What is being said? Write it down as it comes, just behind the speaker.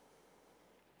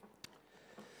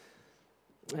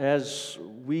As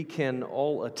we can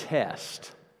all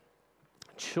attest,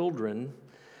 children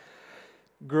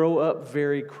grow up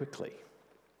very quickly.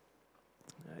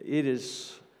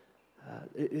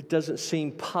 It doesn't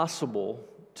seem possible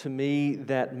to me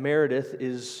that Meredith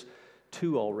is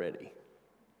 2 already.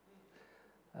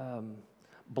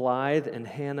 Blythe and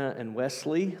Hannah and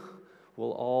Wesley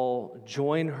will all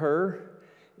join her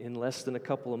in less than a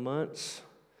couple of months.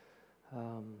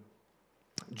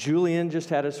 Julian just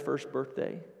had his first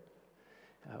birthday.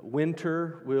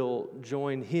 Winter will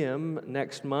join him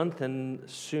next month, and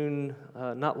soon,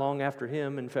 not long after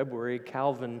him, in February,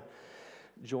 Calvin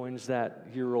joins that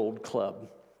year-old club.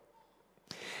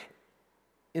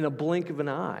 In a blink of an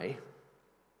eye,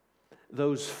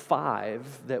 those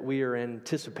 5 that we are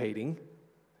anticipating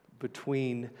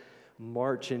between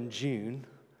March and June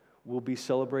will be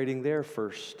celebrating their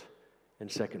first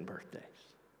and second birthdays.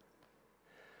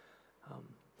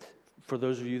 For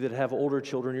those of you that have older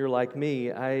children, you're like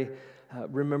me. I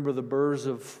remember the births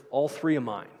of all 3 of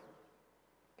mine,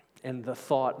 and the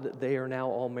thought that they are now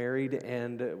all married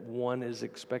and one is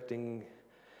expecting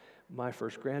my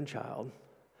first grandchild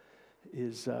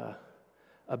is a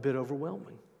bit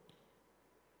overwhelming.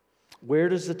 Where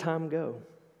does the time go?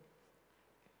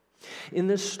 In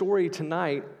this story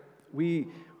tonight, we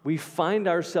find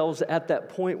ourselves at that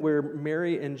point where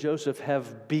Mary and Joseph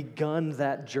have begun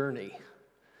that journey.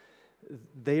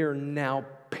 They are now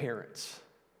parents,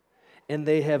 and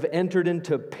they have entered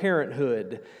into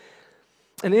parenthood.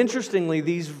 And interestingly,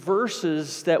 these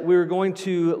verses that we're going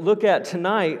to look at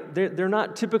tonight, they're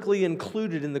not typically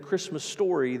included in the Christmas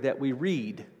story that we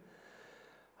read.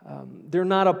 They're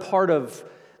not a part of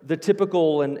the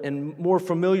typical and more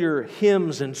familiar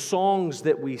hymns and songs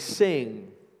that we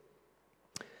sing.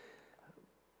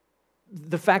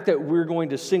 The fact that we're going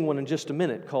to sing one in just a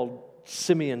minute called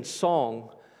Simeon's Song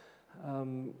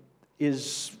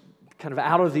is kind of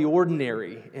out of the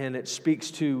ordinary, and it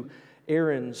speaks to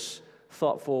Aaron's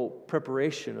thoughtful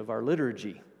preparation of our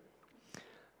liturgy.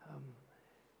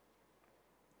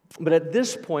 But at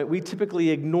this point, we typically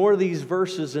ignore these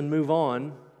verses and move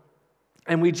on,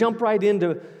 and we jump right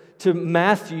into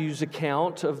Matthew's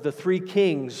account of the 3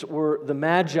 kings, or the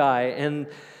Magi, and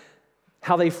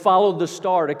how they followed the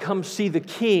star to come see the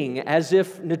king, as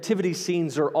if nativity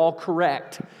scenes are all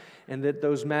correct, and that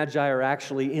those Magi are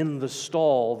actually in the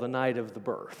stall the night of the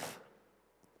birth.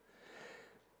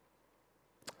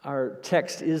 Our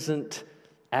text isn't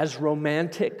as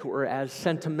romantic or as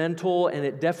sentimental, and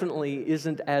it definitely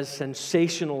isn't as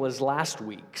sensational as last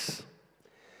week's.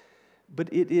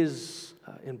 But it is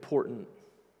important,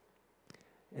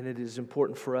 and it is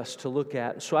important for us to look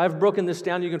at. So I've broken this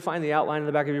down. You can find the outline in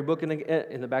the back of your book and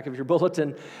in the back of your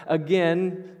bulletin.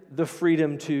 Again, the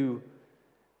freedom to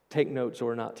take notes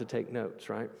or not to take notes,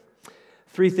 right?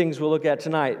 3 things we'll look at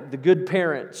tonight: the good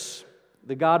parents,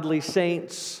 the godly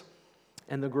saints,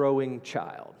 and the growing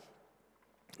child.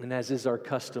 And as is our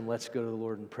custom, let's go to the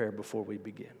Lord in prayer before we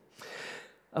begin.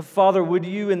 Father, would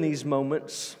you in these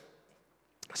moments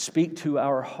speak to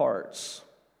our hearts?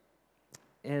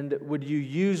 And would you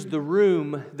use the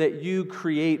room that you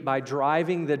create by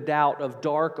driving the doubt of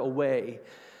dark away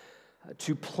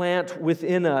to plant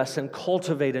within us and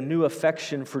cultivate a new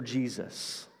affection for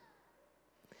Jesus?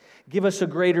 Give us a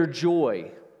greater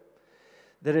joy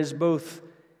that is both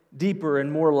deeper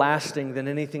and more lasting than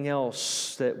anything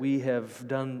else that we have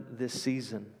done this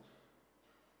season.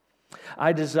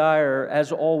 I desire,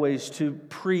 as always, to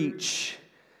preach,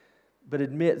 but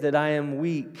admit that I am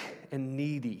weak and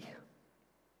needy.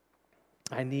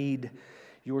 I need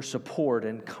your support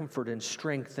and comfort and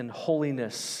strength and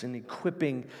holiness and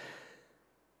equipping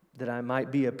that I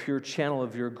might be a pure channel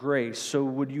of your grace. So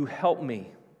would you help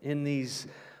me in these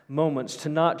moments to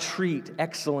not treat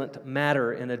excellent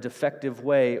matter in a defective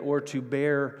way or to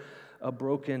bear a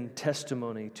broken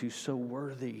testimony to so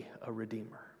worthy a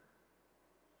Redeemer.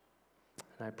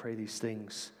 And I pray these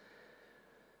things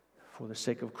for the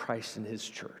sake of Christ and His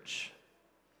church.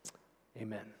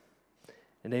 Amen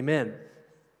and amen.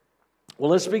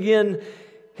 Well, let's begin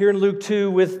here in Luke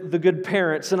 2 with the good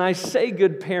parents. And I say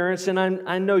good parents, and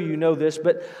I know you know this,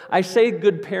 but I say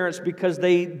good parents because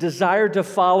they desire to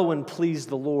follow and please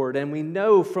the Lord. And we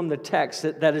know from the text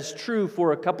that that is true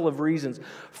for a couple of reasons.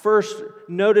 First,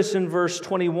 notice in verse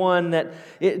 21 that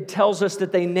it tells us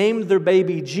that they named their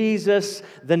baby Jesus,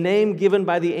 the name given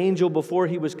by the angel before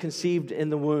he was conceived in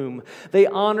the womb. They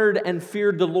honored and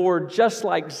feared the Lord just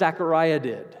like Zechariah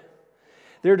did.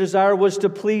 Their desire was to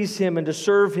please Him and to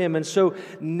serve Him. And so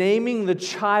naming the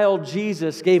child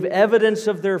Jesus gave evidence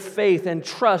of their faith and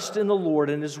trust in the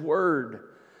Lord and His Word.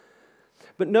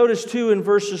 But notice too in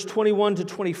verses 21 to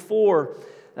 24,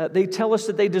 They tell us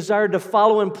that they desired to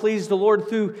follow and please the Lord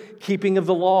through keeping of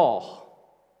the law.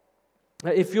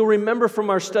 If you'll remember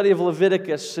from our study of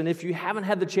Leviticus, and if you haven't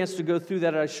had the chance to go through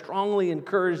that, I strongly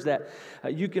encourage that.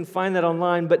 You can find that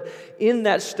online. But in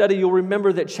that study, you'll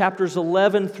remember that chapters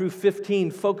 11 through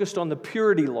 15 focused on the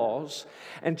purity laws,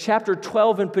 and chapter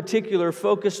 12 in particular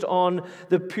focused on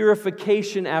the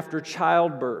purification after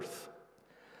childbirth.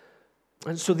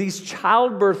 And so these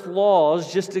childbirth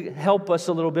laws, just to help us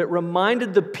a little bit,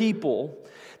 reminded the people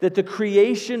that the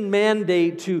creation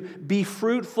mandate to be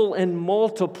fruitful and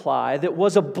multiply, that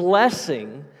was a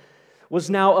blessing,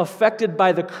 was now affected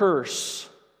by the curse.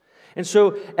 And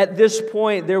so at this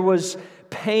point, there was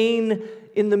pain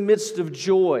in the midst of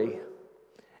joy.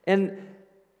 And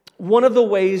one of the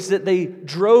ways that they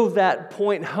drove that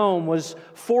point home was,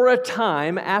 for a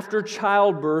time after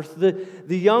childbirth,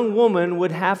 the young woman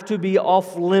would have to be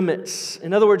off limits.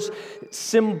 In other words,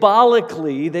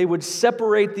 symbolically, they would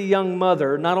separate the young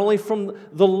mother, not only from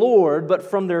the Lord,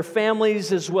 but from their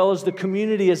families as well as the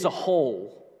community as a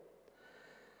whole.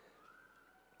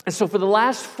 And so for the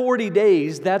last 40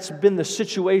 days, that's been the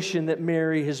situation that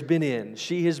Mary has been in.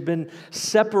 She has been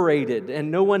separated,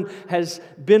 and no one has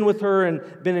been with her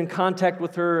and been in contact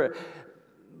with her.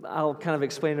 I'll kind of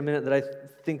explain in a minute that I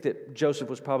think that Joseph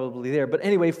was probably there. But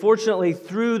anyway, fortunately,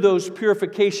 through those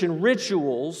purification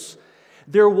rituals,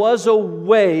 there was a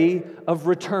way of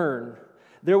return.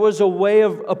 There was a way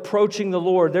of approaching the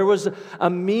Lord. There was a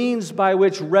means by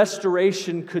which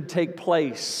restoration could take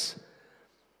place.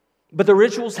 But the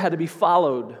rituals had to be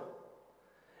followed.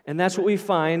 And that's what we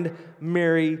find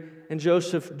Mary and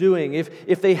Joseph doing.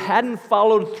 If they hadn't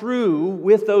followed through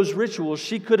with those rituals,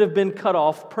 she could have been cut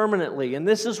off permanently. And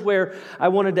this is where I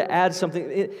wanted to add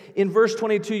something. In verse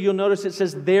 22, you'll notice it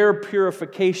says their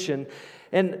purification.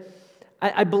 And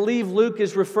I believe Luke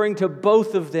is referring to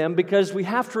both of them because we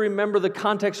have to remember the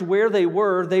context where they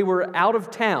were. They were out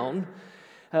of town.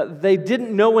 They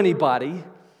didn't know anybody.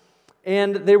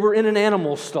 And they were in an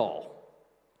animal stall.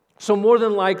 So more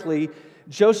than likely,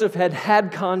 Joseph had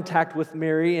had contact with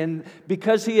Mary, and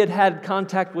because he had had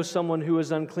contact with someone who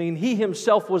was unclean, he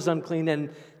himself was unclean and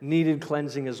needed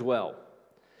cleansing as well.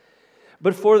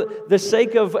 But for the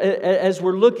sake of, as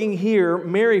we're looking here,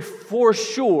 Mary for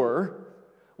sure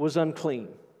was unclean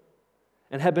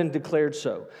and had been declared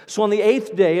so. So on the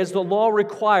 8th day, as the law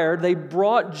required, they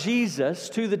brought Jesus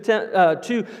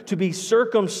to be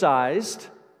circumcised.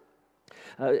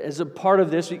 As a part of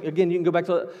this, again, you can go back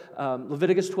to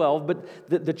Leviticus 12, but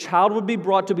the child would be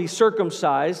brought to be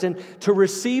circumcised and to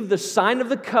receive the sign of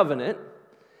the covenant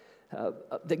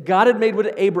that God had made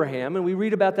with Abraham, and we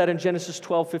read about that in Genesis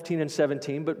 12, 15, and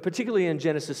 17, but particularly in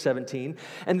Genesis 17.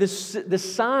 And the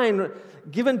sign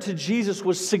given to Jesus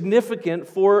was significant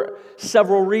for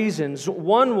several reasons.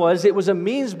 One was it was a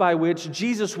means by which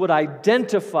Jesus would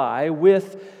identify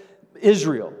with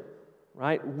Israel,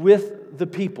 right, with the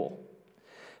people.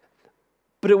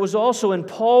 But it was also, in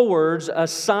Paul's words, a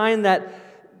sign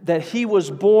that he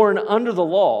was born under the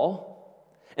law,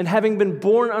 and having been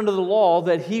born under the law,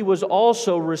 that he was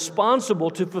also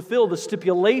responsible to fulfill the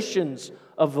stipulations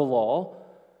of the law,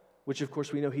 which of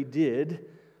course we know he did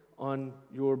on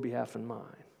your behalf and mine.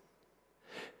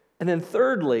 And then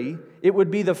thirdly, it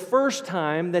would be the first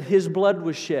time that his blood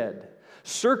was shed.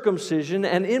 Circumcision,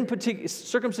 and in particular,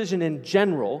 circumcision in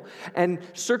general, and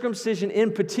circumcision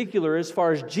in particular, as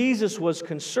far as Jesus was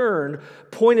concerned,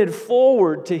 pointed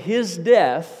forward to his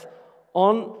death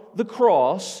on the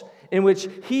cross, in which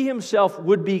he himself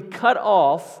would be cut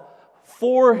off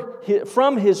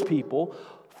from his people,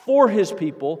 for his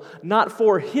people, not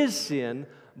for his sin,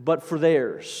 but for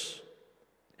theirs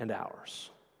and ours.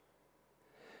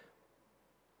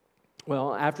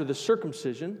 Well, after the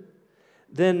circumcision,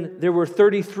 then there were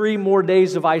 33 more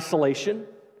days of isolation.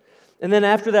 And then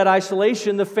after that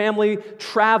isolation, the family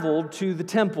traveled to the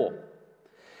temple.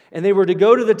 And they were to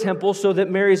go to the temple so that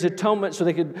Mary's atonement, so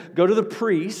they could go to the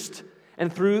priest,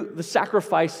 and through the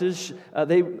sacrifices,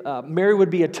 Mary would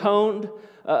be atoned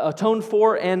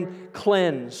for and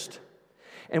cleansed.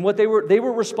 And what they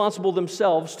were responsible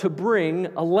themselves to bring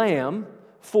a lamb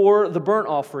for the burnt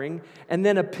offering, and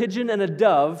then a pigeon and a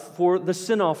dove for the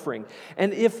sin offering.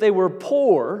 And if they were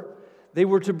poor, they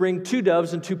were to bring 2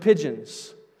 doves and 2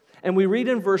 pigeons. And we read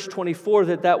in verse 24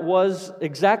 that was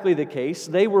exactly the case.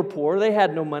 They were poor, they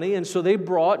had no money, and so they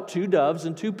brought 2 doves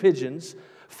and 2 pigeons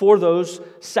for those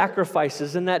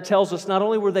sacrifices. And that tells us not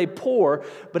only were they poor,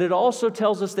 but it also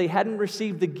tells us they hadn't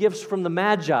received the gifts from the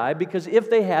Magi, because if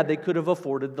they had, they could have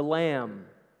afforded the lamb.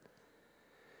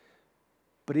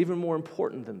 But even more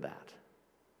important than that,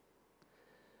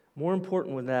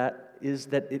 is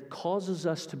that it causes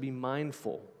us to be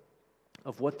mindful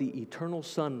of what the eternal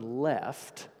Son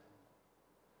left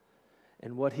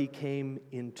and what he came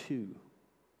into.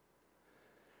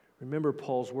 Remember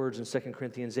Paul's words in 2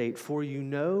 Corinthians 8, "For you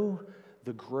know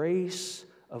the grace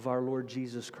of our Lord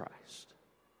Jesus Christ,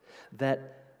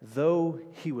 that though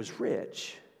he was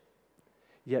rich,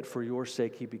 yet for your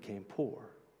sake he became poor,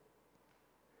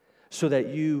 so that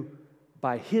you,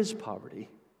 by his poverty,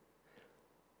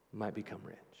 might become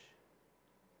rich."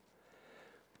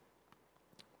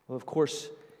 Well, of course,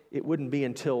 it wouldn't be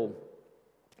until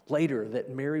later that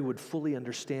Mary would fully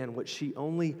understand what she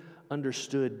only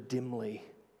understood dimly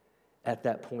at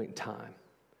that point in time.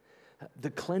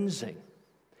 The cleansing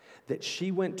that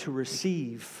she went to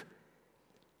receive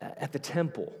at the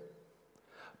temple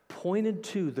pointed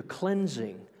to the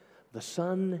cleansing the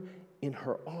Son in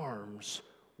her arms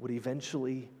would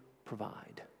eventually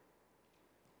provide.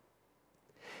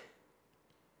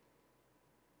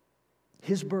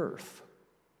 His birth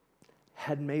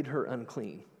had made her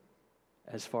unclean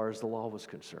as far as the law was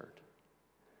concerned.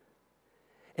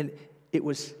 And it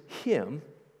was he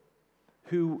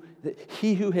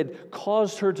who had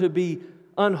caused her to be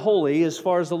unholy as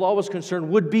far as the law was concerned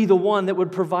would be the one that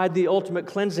would provide the ultimate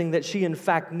cleansing that she in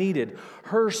fact needed.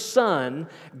 Her Son,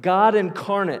 God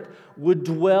incarnate, would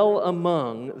dwell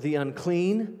among the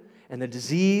unclean and the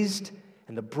diseased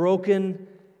and the broken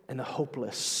and the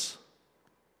hopeless.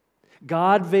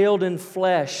 God veiled in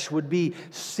flesh would be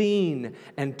seen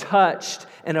and touched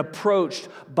and approached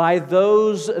by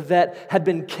those that had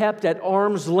been kept at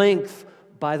arm's length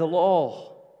by the law.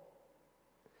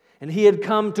 And he had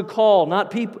come to call,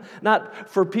 not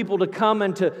for people to come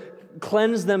and to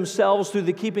cleanse themselves through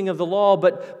the keeping of the law,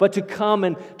 but to come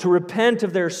and to repent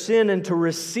of their sin and to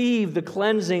receive the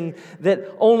cleansing that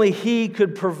only he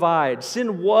could provide.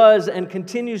 Sin was and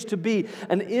continues to be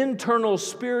an internal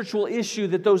spiritual issue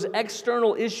that those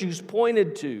external issues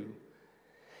pointed to.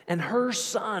 And her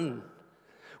Son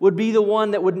would be the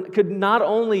one that could not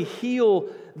only heal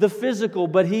the physical,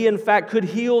 but he in fact could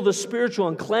heal the spiritual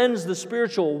and cleanse the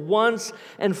spiritual once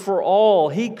and for all.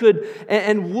 He could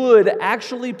and would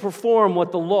actually perform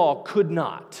what the law could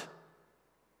not.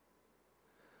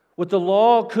 What the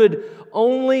law could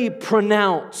only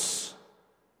pronounce,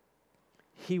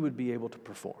 he would be able to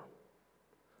perform,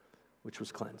 which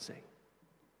was cleansing.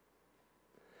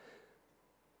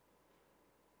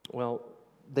 Well,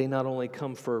 they not only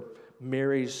come for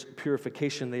Mary's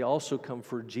purification, they also come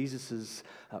for Jesus'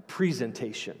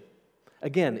 presentation.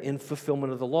 Again, in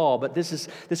fulfillment of the law. But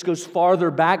this goes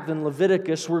farther back than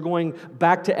Leviticus. We're going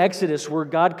back to Exodus, where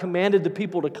God commanded the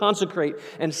people to consecrate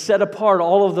and set apart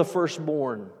all of the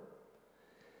firstborn.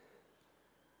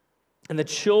 And the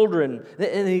children,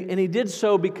 and he did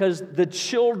so because the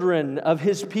children of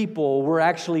his people were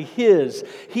actually his.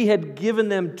 He had given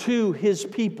them to his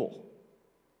people.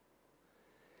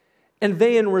 And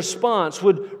they, in response,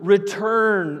 would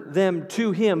return them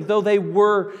to him, though they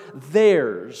were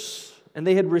theirs, and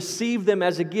they had received them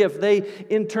as a gift. They,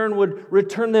 in turn, would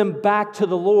return them back to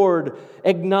the Lord,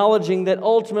 acknowledging that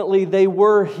ultimately they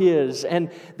were his,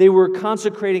 and they were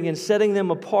consecrating and setting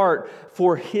them apart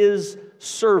for his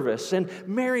service. And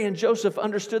Mary and Joseph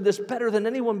understood this better than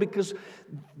anyone because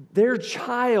their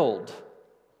child,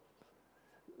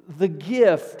 the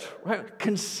gift, right,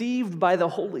 conceived by the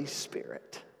Holy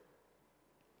Spirit.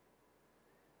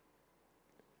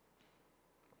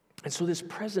 And so this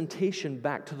presentation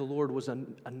back to the Lord was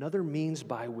another means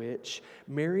by which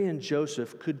Mary and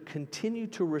Joseph could continue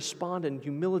to respond in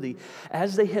humility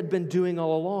as they had been doing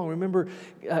all along. Remember,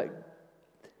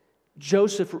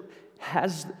 Joseph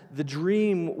has the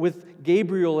dream with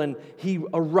Gabriel, and he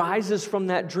arises from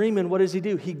that dream, and what does he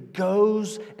do? He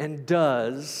goes and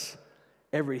does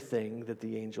everything that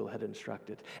the angel had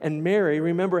instructed. And Mary,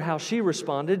 remember how she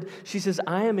responded? She says,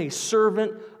 "I am a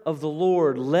servant of the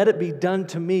Lord. Let it be done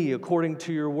to me according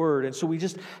to your word." And so we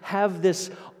just have this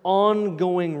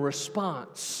ongoing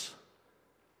response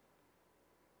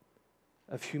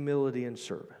of humility and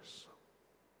service.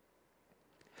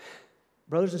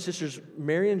 Brothers and sisters,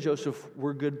 Mary and Joseph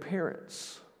were good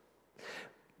parents.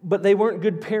 But they weren't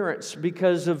good parents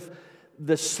because of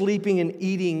the sleeping and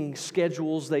eating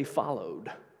schedules they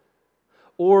followed,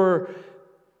 or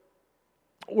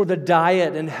the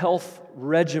diet and health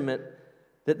regimen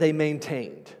that they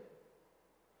maintained,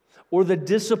 or the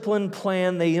discipline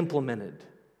plan they implemented,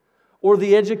 or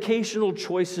the educational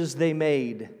choices they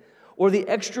made, or the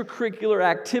extracurricular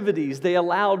activities they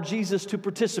allowed Jesus to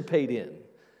participate in,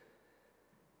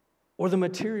 or the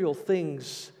material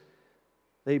things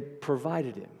they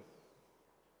provided him,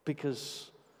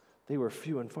 because they were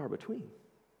few and far between.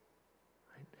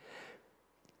 Right?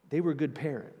 They were good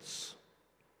parents,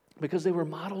 because they were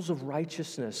models of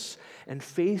righteousness and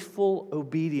faithful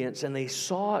obedience, and they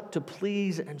sought to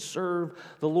please and serve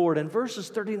the Lord. And verses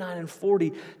 39 and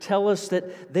 40 tell us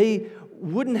that they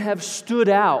wouldn't have stood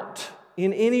out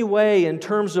in any way in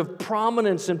terms of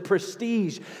prominence and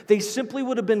prestige. They simply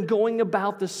would have been going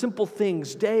about the simple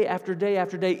things day after day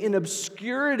after day in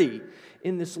obscurity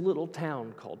in this little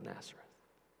town called Nazareth.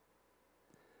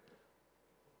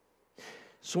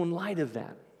 So in light of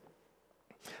that,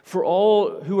 for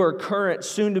all who are current,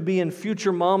 soon to be, and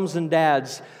future moms and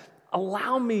dads,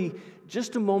 allow me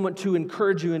just a moment to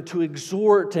encourage you and to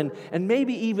exhort and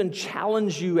maybe even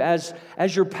challenge you as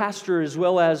your pastor as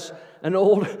well as an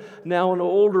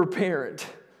older parent.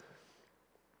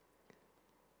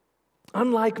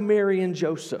 Unlike Mary and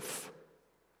Joseph,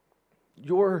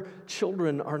 your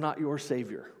children are not your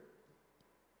Savior.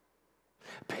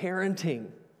 Parenting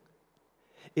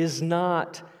is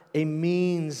not a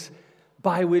means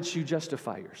by which you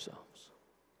justify yourselves.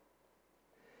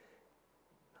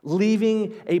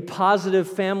 Leaving a positive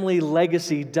family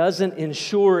legacy doesn't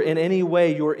ensure in any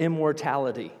way your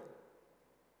immortality.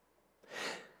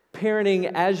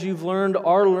 Parenting, as you've learned,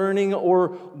 are learning, or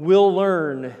will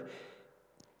learn,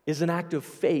 is an act of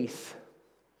faith,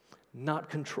 not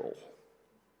control.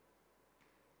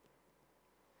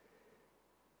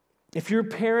 If your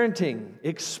parenting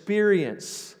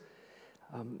experience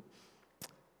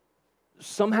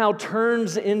somehow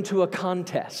turns into a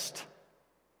contest,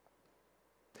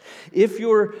 if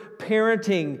your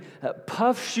parenting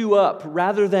puffs you up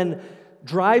rather than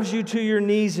drives you to your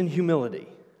knees in humility,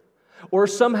 or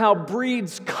somehow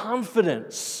breeds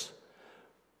confidence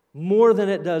more than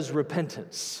it does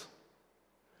repentance,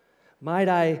 might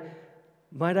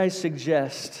I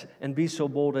suggest and be so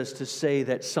bold as to say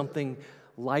that something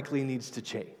likely needs to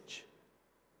change.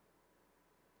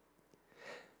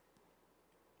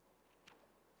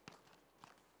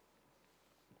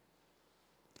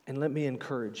 And let me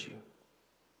encourage you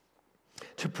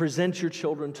to present your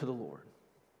children to the Lord,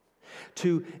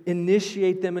 to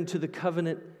initiate them into the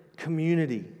covenant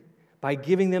community by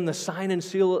giving them the sign and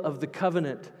seal of the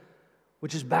covenant,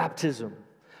 which is baptism.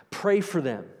 Pray for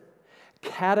them.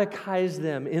 Catechize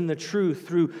them in the truth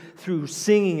through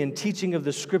singing and teaching of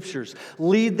the Scriptures.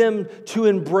 Lead them to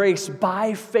embrace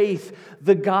by faith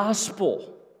the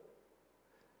gospel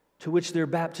to which their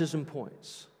baptism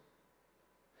points.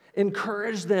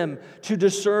 Encourage them to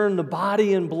discern the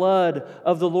body and blood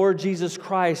of the Lord Jesus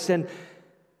Christ and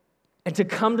to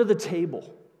come to the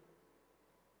table.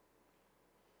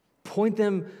 Point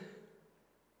them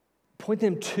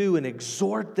to and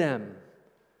exhort them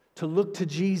to look to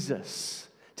Jesus,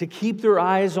 to keep their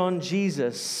eyes on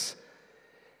Jesus.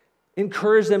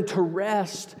 Encourage them to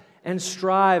rest and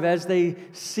strive as they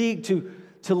seek to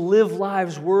live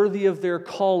lives worthy of their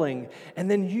calling. And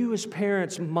then you as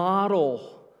parents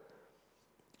model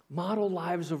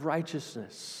lives of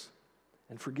righteousness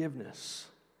and forgiveness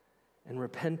and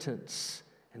repentance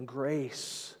and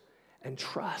grace and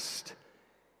trust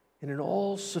in an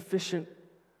all-sufficient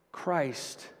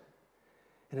Christ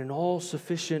and an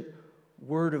all-sufficient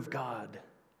Word of God.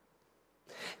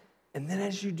 And then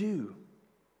as you do,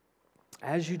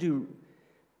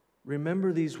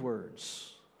 remember these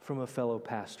words from a fellow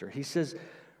pastor. He says,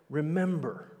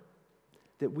 remember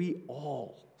that we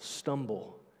all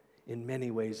stumble in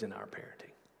many ways in our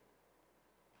parenting.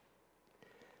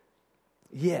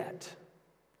 Yet,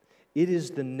 it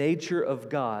is the nature of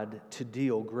God to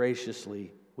deal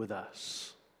graciously with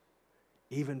us,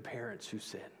 even parents who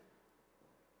sin.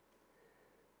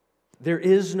 There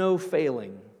is no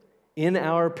failing in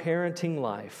our parenting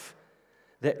life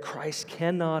that Christ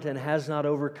cannot and has not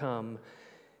overcome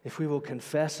if we will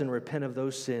confess and repent of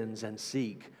those sins and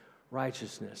seek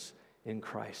righteousness in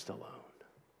Christ alone.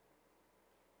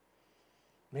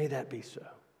 May that be so.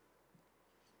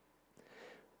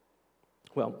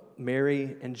 Well,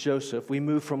 Mary and Joseph, we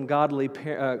move from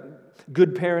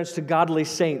good parents to godly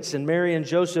saints. And Mary and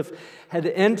Joseph had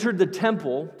entered the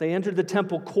temple. They entered the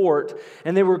temple court,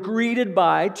 and they were greeted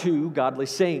by two godly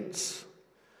saints.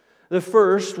 The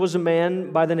first was a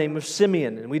man by the name of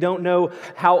Simeon, and we don't know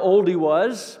how old he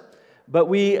was, but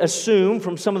we assume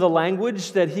from some of the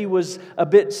language that he was a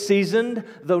bit seasoned,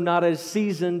 though not as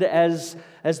seasoned as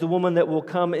the woman that will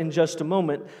come in just a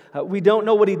moment. We don't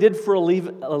know what he did for a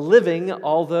living,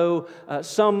 although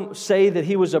some say that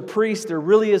he was a priest. There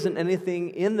really isn't anything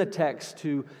in the text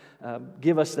to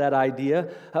give us that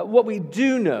idea. What we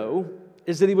do know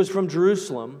is that he was from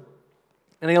Jerusalem,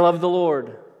 and he loved the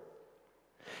Lord.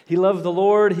 He loved the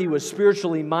Lord. He was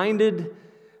spiritually minded.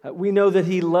 We know that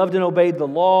he loved and obeyed the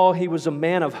law. He was a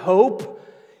man of hope.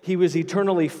 He was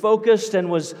eternally focused and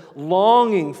was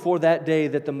longing for that day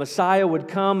that the Messiah would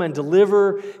come and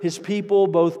deliver his people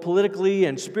both politically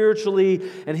and spiritually.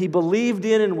 And he believed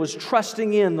in and was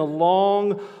trusting in the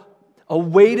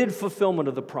long-awaited fulfillment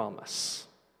of the promise.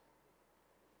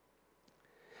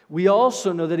 We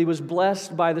also know that he was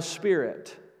blessed by the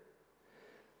Spirit.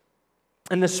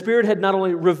 And the Spirit had not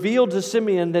only revealed to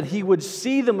Simeon that he would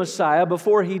see the Messiah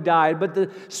before he died, but the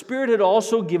Spirit had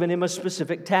also given him a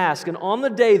specific task. And on the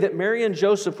day that Mary and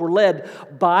Joseph were led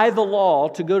by the law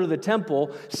to go to the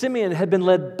temple, Simeon had been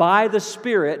led by the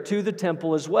Spirit to the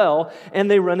temple as well,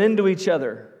 and they run into each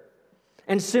other.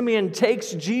 And Simeon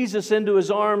takes Jesus into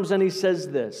his arms and he says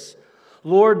this,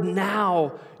 "Lord,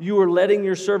 now you are letting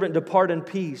your servant depart in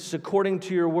peace according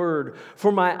to your word.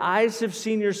 For my eyes have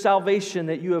seen your salvation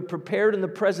that you have prepared in the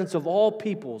presence of all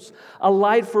peoples, a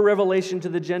light for revelation to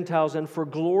the Gentiles and for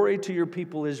glory to your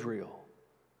people Israel."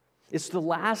 It's the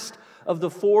last of the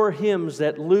 4 hymns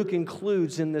that Luke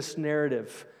includes in this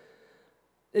narrative.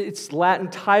 Its Latin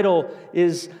title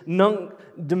is Nunc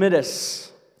Dimittis,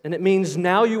 and it means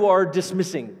now you are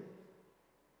dismissing.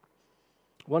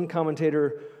 One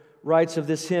commentator writes of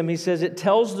this hymn, he says, "It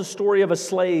tells the story of a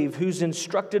slave who's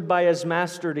instructed by his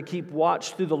master to keep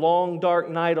watch through the long dark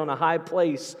night on a high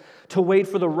place, to wait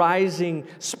for the rising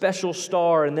special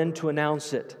star and then to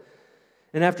announce it.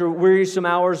 And after wearisome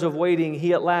hours of waiting,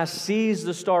 he at last sees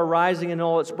the star rising in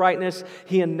all its brightness.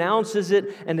 He announces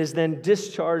it and is then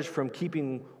discharged from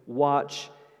keeping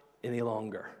watch any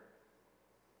longer."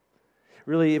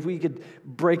 Really, if we could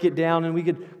break it down and we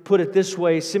could put it this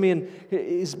way, Simeon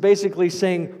is basically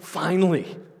saying,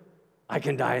 finally, I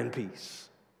can die in peace.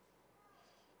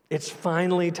 It's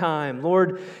finally time.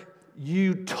 Lord,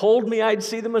 you told me I'd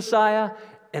see the Messiah,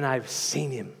 and I've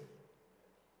seen him.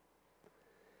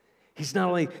 He's not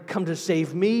only come to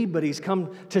save me, but he's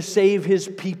come to save his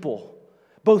people,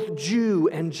 both Jew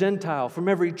and Gentile, from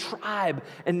every tribe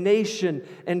and nation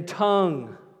and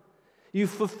tongue. You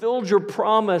fulfilled your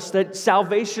promise that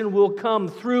salvation will come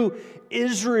through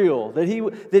Israel,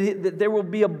 that there will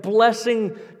be a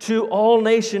blessing to all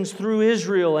nations through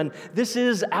Israel. And this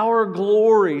is our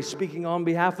glory, speaking on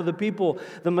behalf of the people.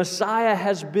 The Messiah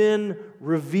has been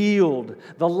revealed.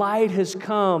 The light has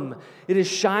come. It is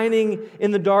shining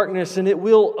in the darkness, and it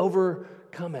will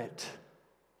overcome it.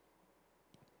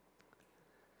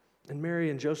 And Mary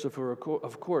and Joseph are,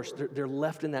 of course, they're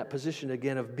left in that position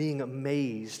again of being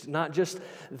amazed. Not just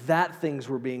that things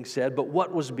were being said, but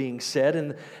what was being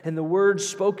said. And the words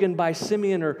spoken by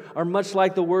Simeon are much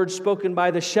like the words spoken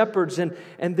by the shepherds.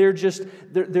 And they're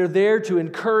there to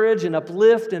encourage and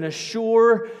uplift and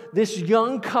assure this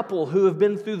young couple who have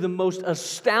been through the most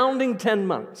astounding 10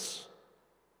 months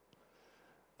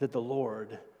that the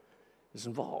Lord is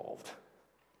involved.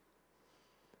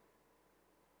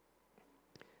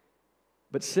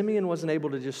 But Simeon wasn't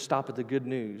able to just stop at the good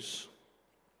news.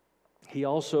 He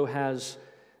also has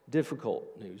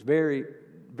difficult news, very,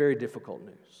 very difficult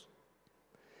news.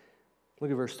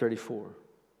 Look at verse 34.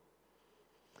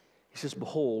 He says,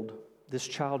 "Behold, this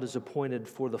child is appointed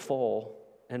for the fall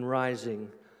and rising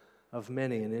of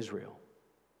many in Israel,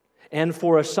 and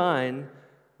for a sign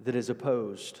that is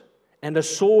opposed, and a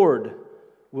sword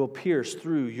will pierce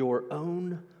through your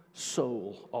own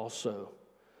soul also,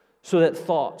 so that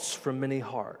thoughts from many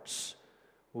hearts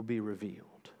will be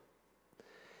revealed."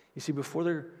 You see, before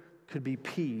there could be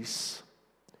peace,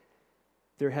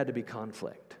 there had to be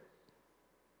conflict.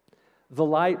 The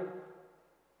light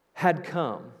had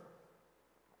come,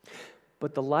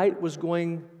 but the light was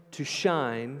going to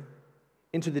shine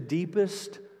into the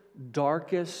deepest,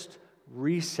 darkest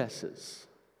recesses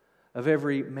of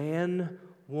every man,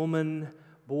 woman,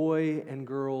 boy, and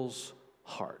girl's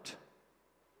heart.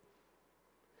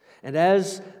 And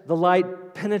as the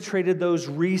light penetrated those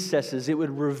recesses, it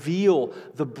would reveal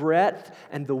the breadth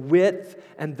and the width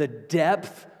and the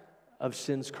depth of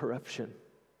sin's corruption.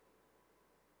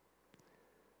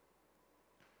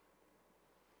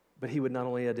 But he would not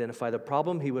only identify the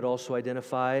problem, he would also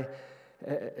identify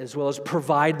as well as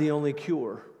provide the only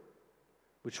cure,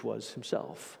 which was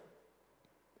himself.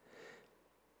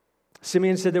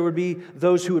 Simeon said there would be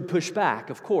those who would push back,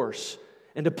 of course,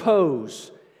 and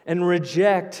oppose and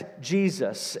reject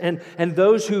Jesus. And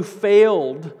those who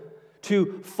failed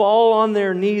to fall on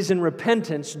their knees in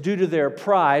repentance due to their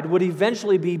pride would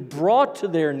eventually be brought to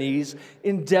their knees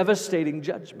in devastating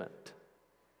judgment.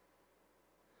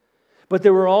 But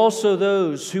there were also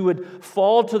those who would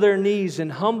fall to their knees in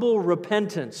humble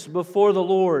repentance before the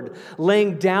Lord,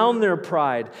 laying down their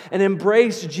pride and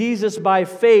embrace Jesus by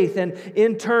faith and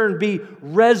in turn be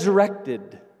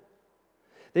resurrected.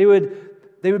 They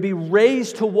would be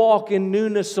raised to walk in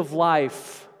newness of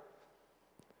life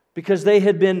because they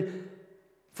had been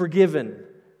forgiven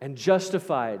and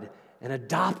justified and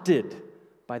adopted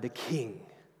by the King.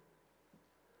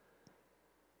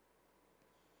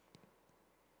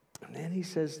 And then he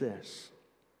says this.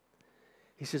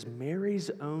 He says, Mary's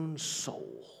own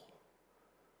soul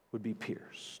would be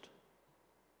pierced.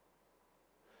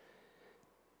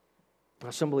 Now,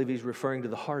 some believe he's referring to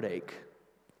the heartache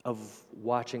of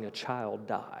watching a child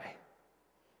die,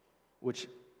 which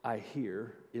I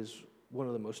hear is one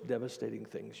of the most devastating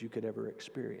things you could ever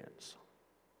experience.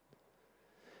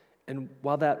 And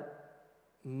while that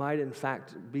might in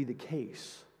fact be the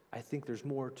case, I think there's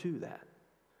more to that.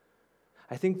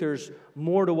 I think there's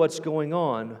more to what's going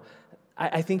on.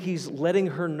 I think he's letting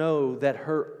her know that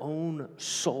her own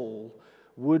soul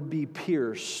would be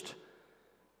pierced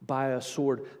by a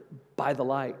sword, by the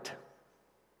light.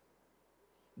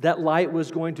 That light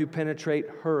was going to penetrate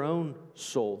her own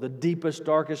soul, the deepest,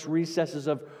 darkest recesses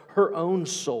of her own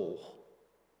soul.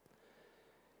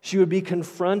 She would be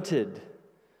confronted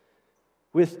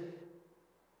with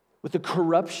the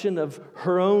corruption of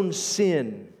her own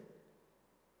sin.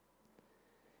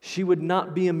 She would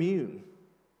not be immune.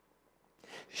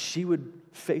 She would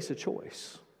face a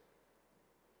choice.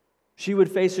 She would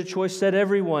face a choice that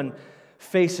everyone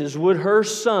faces. Would her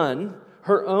son,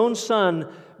 her own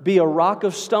son, be a rock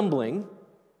of stumbling?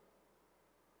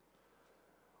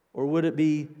 Or would it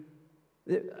be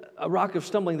a rock of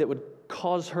stumbling that would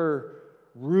cause her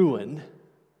ruin?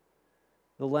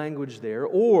 The language there.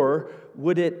 Or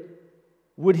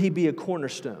would he be a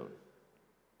cornerstone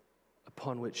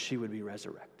upon which she would be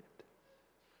resurrected?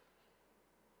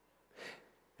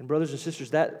 And brothers and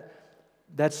sisters,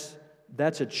 that's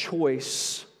a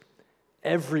choice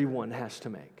everyone has to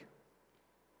make.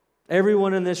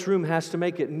 Everyone in this room has to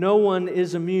make it. No one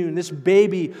is immune. This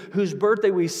baby whose birthday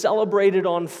we celebrated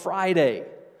on Friday,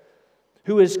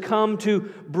 who has come to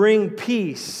bring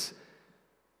peace,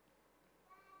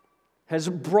 has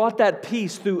brought that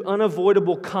peace through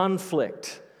unavoidable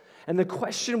conflict. And the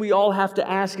question we all have to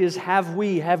ask is, have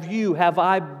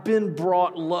I been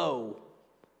brought low?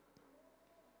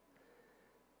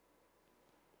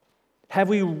 Have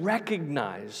we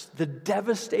recognized the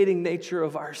devastating nature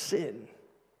of our sin?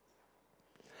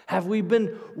 Have we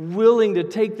been willing to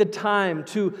take the time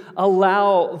to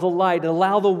allow the light,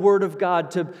 allow the Word of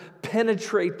God to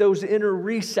penetrate those inner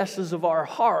recesses of our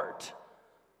heart?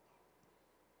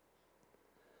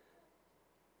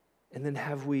 And then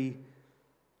have we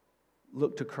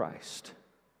looked to Christ?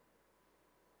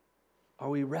 Are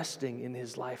we resting in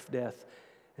His life, death,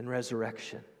 and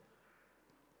resurrection?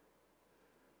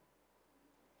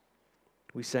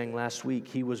 We sang last week,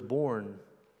 He was born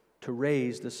to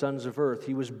raise the sons of earth.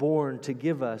 He was born to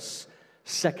give us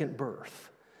second birth.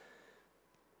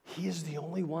 He is the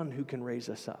only one who can raise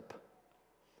us up.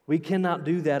 We cannot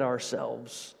do that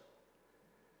ourselves.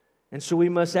 And so we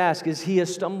must ask, is He a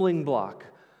stumbling block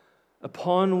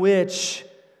upon which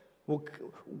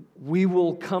we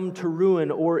will come to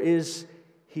ruin, or is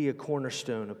He a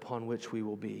cornerstone upon which we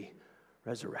will be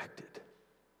resurrected?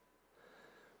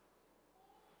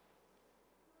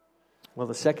 Well,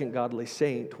 the second godly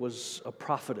saint was a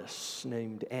prophetess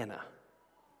named Anna.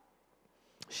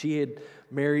 She had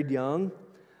married young,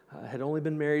 had only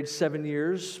been married 7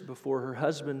 years before her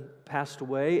husband passed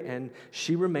away, and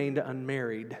she remained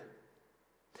unmarried.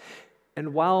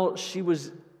 And while she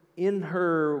was in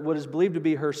her, what is believed to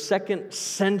be her second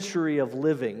century of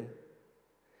living,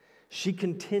 she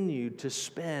continued to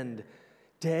spend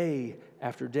day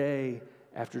after day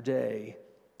after day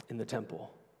in the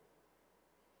temple,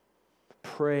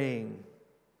 praying,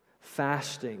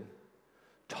 fasting,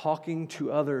 talking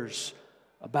to others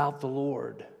about the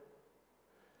Lord.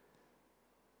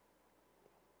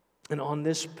 And on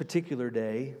this particular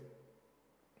day,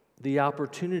 the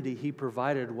opportunity He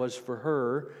provided was for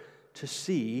her to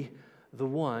see the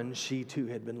one she too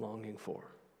had been longing for,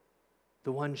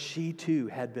 the one she too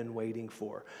had been waiting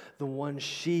for, the one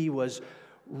she was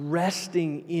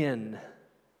resting in.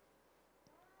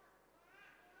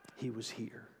 He was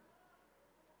here.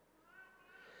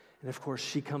 And of course,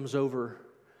 she comes over.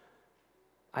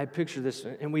 I picture this,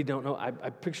 and we don't know, I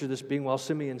picture this being while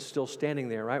Simeon's still standing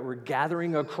there, right? We're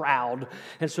gathering a crowd,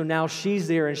 and so now she's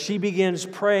there, and she begins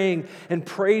praying and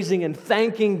praising and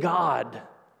thanking God.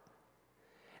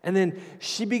 And then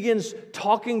she begins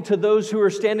talking to those who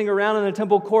are standing around in the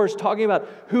temple courts, talking about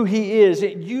who He is.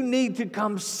 You need to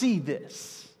come see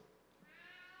this.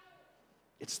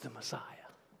 It's the Messiah.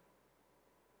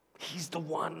 He's the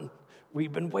one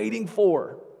we've been waiting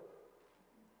for.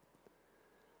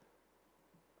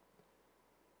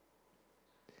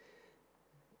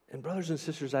 And brothers and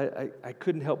sisters, I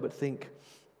couldn't help but think,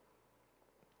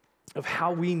 of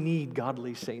how we need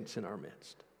godly saints in our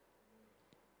midst.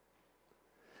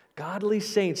 Godly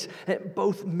saints,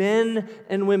 both men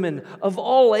and women of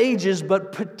all ages,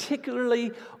 but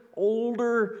particularly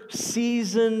older,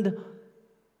 seasoned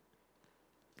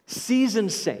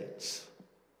saints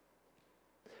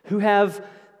who have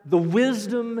the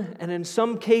wisdom and in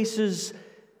some cases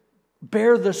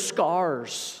bear the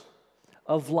scars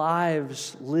of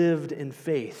lives lived in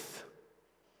faith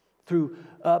through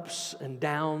ups and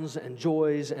downs and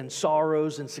joys and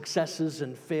sorrows and successes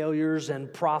and failures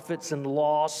and profits and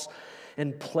loss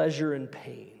and pleasure and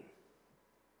pain.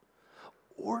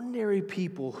 Ordinary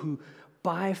people who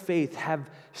by faith have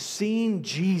seen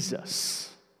Jesus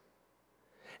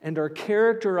and are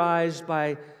characterized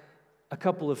by a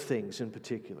couple of things in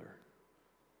particular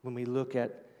when we look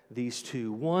at these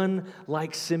two. One,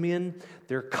 like Simeon,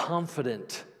 they're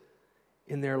confident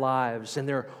in their lives and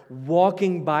they're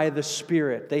walking by the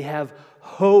Spirit. They have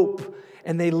hope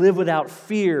and they live without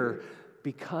fear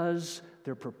because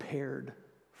they're prepared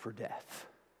for death.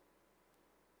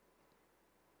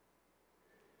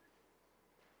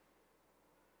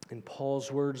 In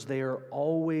Paul's words, they are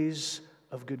always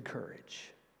of good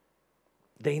courage.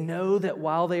 They know that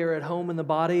while they are at home in the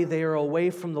body, they are away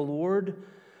from the Lord,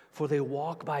 for they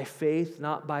walk by faith,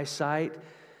 not by sight.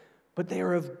 But they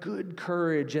are of good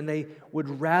courage, and they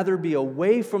would rather be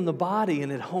away from the body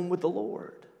and at home with the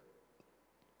Lord.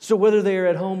 So whether they are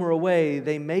at home or away,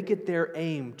 they make it their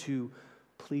aim to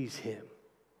please Him.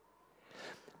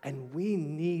 And we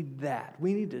need that.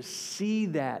 We need to see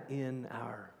that in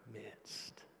our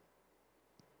midst.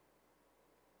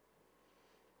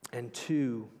 And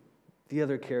two, the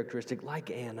other characteristic, like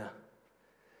Anna,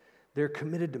 they're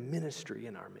committed to ministry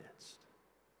in our midst.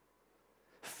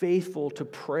 Faithful to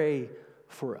pray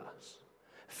for us.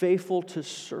 Faithful to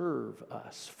serve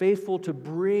us. Faithful to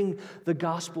bring the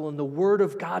gospel and the word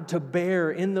of God to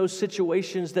bear in those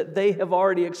situations that they have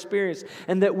already experienced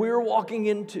and that we're walking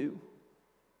into.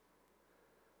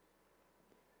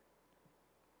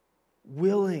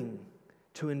 Willing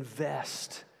to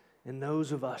invest in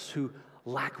those of us who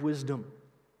lack wisdom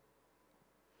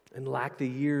and lack the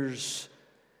years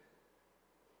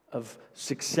of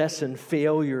success and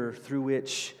failure through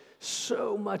which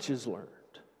so much is learned.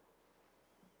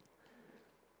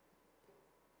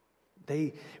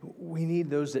 We need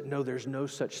those that know there's no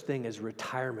such thing as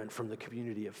retirement from the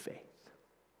community of faith.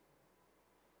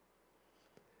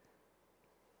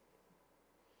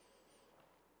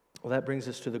 Well, that brings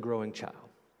us to the growing child.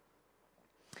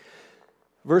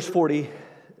 Verse 40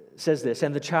 says this,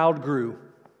 "And the child grew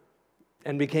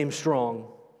and became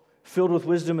strong, filled with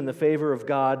wisdom, and the favor of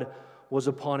God was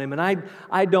upon him." And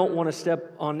I don't want to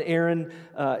step on Aaron.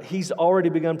 He's already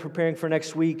begun preparing for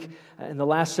next week in the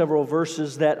last several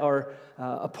verses that are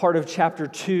a part of chapter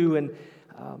 2. And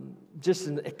just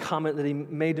a comment that he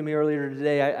made to me earlier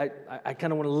today, I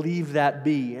kind of want to leave that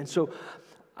be. And so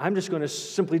I'm just going to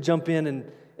simply jump in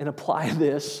and apply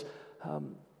this.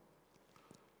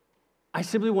 I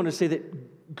simply want to say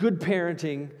that good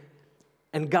parenting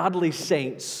and godly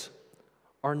saints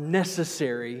are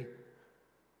necessary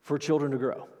for children to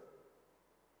grow.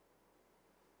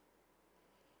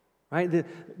 Right? The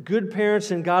good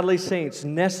parents and godly saints,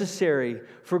 necessary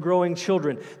for growing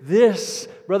children. This,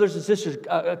 brothers and sisters,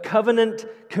 a covenant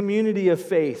community of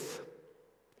faith.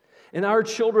 And our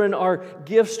children are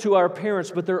gifts to our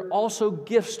parents, but they're also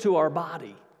gifts to our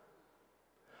body.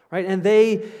 Right? And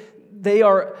they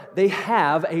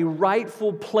have a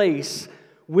rightful place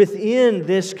within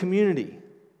this community.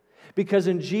 Because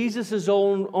in Jesus'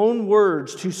 own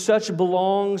words, to such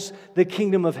belongs the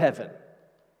kingdom of heaven.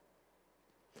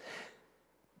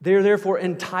 They are therefore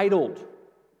entitled,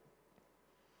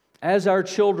 as our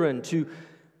children, to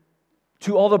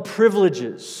all the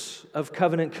privileges of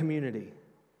covenant community.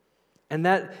 And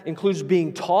that includes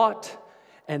being taught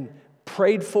and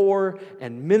prayed for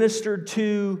and ministered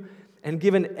to and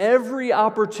given every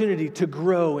opportunity to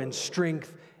grow in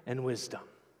strength and wisdom.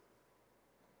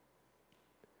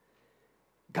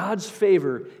 God's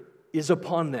favor is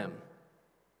upon them.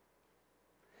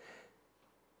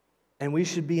 And we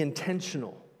should be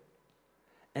intentional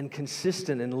and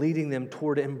consistent in leading them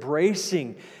toward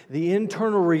embracing the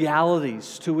internal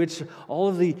realities to which all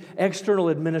of the external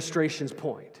administrations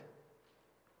point.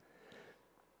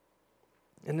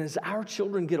 And as our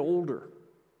children get older,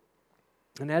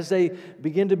 and as they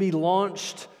begin to be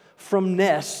launched from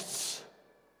nests,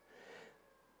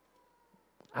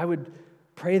 I would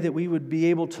pray that we would be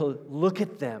able to look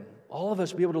at them, all of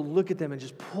us be able to look at them and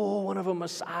just pull one of them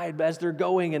aside as they're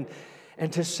going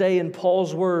and to say in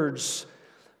Paul's words,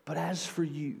 "But as for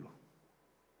you,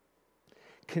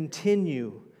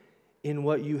 continue in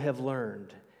what you have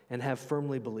learned and have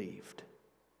firmly believed,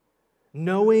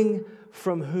 knowing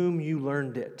from whom you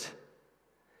learned it,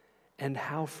 and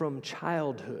how from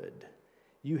childhood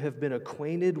you have been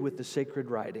acquainted with the sacred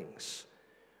writings,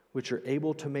 which are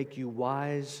able to make you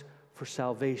wise for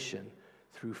salvation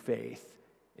through faith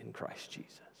in Christ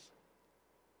Jesus.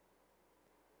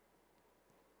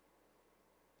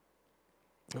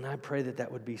 And I pray that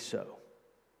that would be so.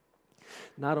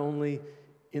 Not only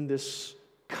in this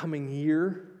coming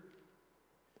year,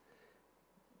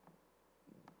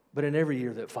 but in every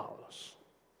year that follows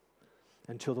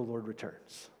until the Lord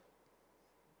returns.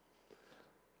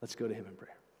 Let's go to Him in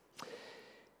prayer.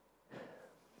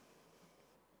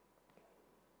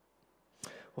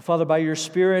 Well, Father, by your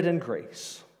Spirit and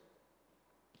grace,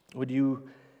 would you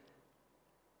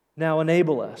now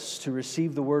enable us to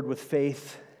receive the word with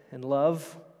faith and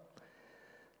love,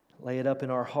 lay it up in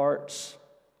our hearts,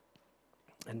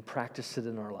 and practice it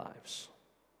in our lives.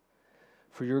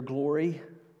 For your glory,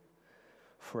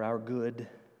 for our good,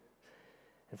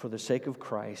 and for the sake of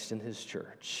Christ and His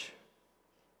church.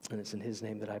 And it's in His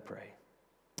name that I pray.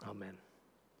 Amen.